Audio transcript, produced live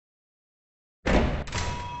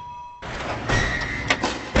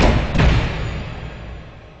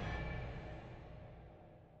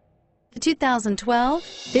2012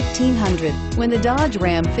 1500. When the Dodge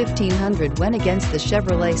Ram 1500 went against the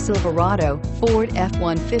Chevrolet Silverado, Ford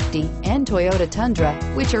F-150, and Toyota Tundra,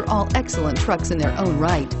 which are all excellent trucks in their own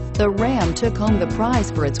right, the Ram took home the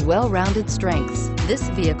prize for its well-rounded strengths. This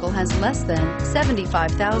vehicle has less than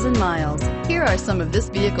 75,000 miles. Here are some of this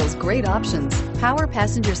vehicle's great options: power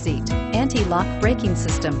passenger seat, anti-lock braking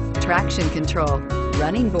system, traction control,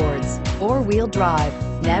 running boards, four-wheel drive,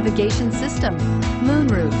 navigation system,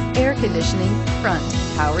 moonroof, air conditioning, front,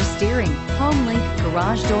 power steering, HomeLink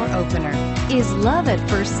garage door opener. Is love at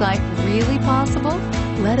first sight really possible?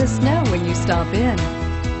 Let us know when you stop in.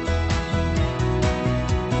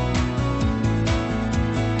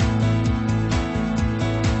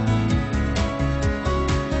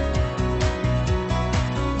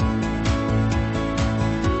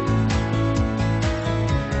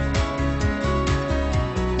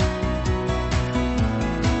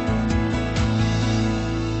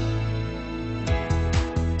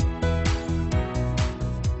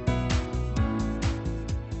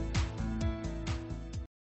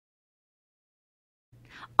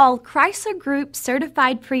 All Chrysler Group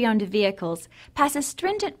certified pre-owned vehicles pass a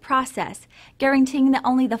stringent process guaranteeing that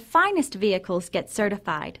only the finest vehicles get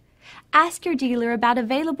certified. Ask your dealer about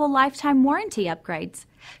available lifetime warranty upgrades.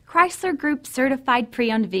 Chrysler Group certified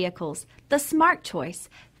pre-owned vehicles, the smart choice,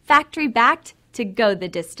 factory backed to go the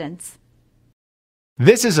distance.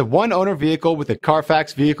 This is a one-owner vehicle with a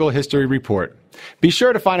Carfax Vehicle History Report. Be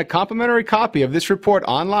sure to find a complimentary copy of this report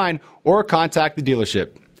online or contact the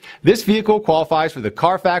dealership. This vehicle qualifies for the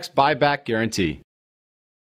Carfax buyback guarantee.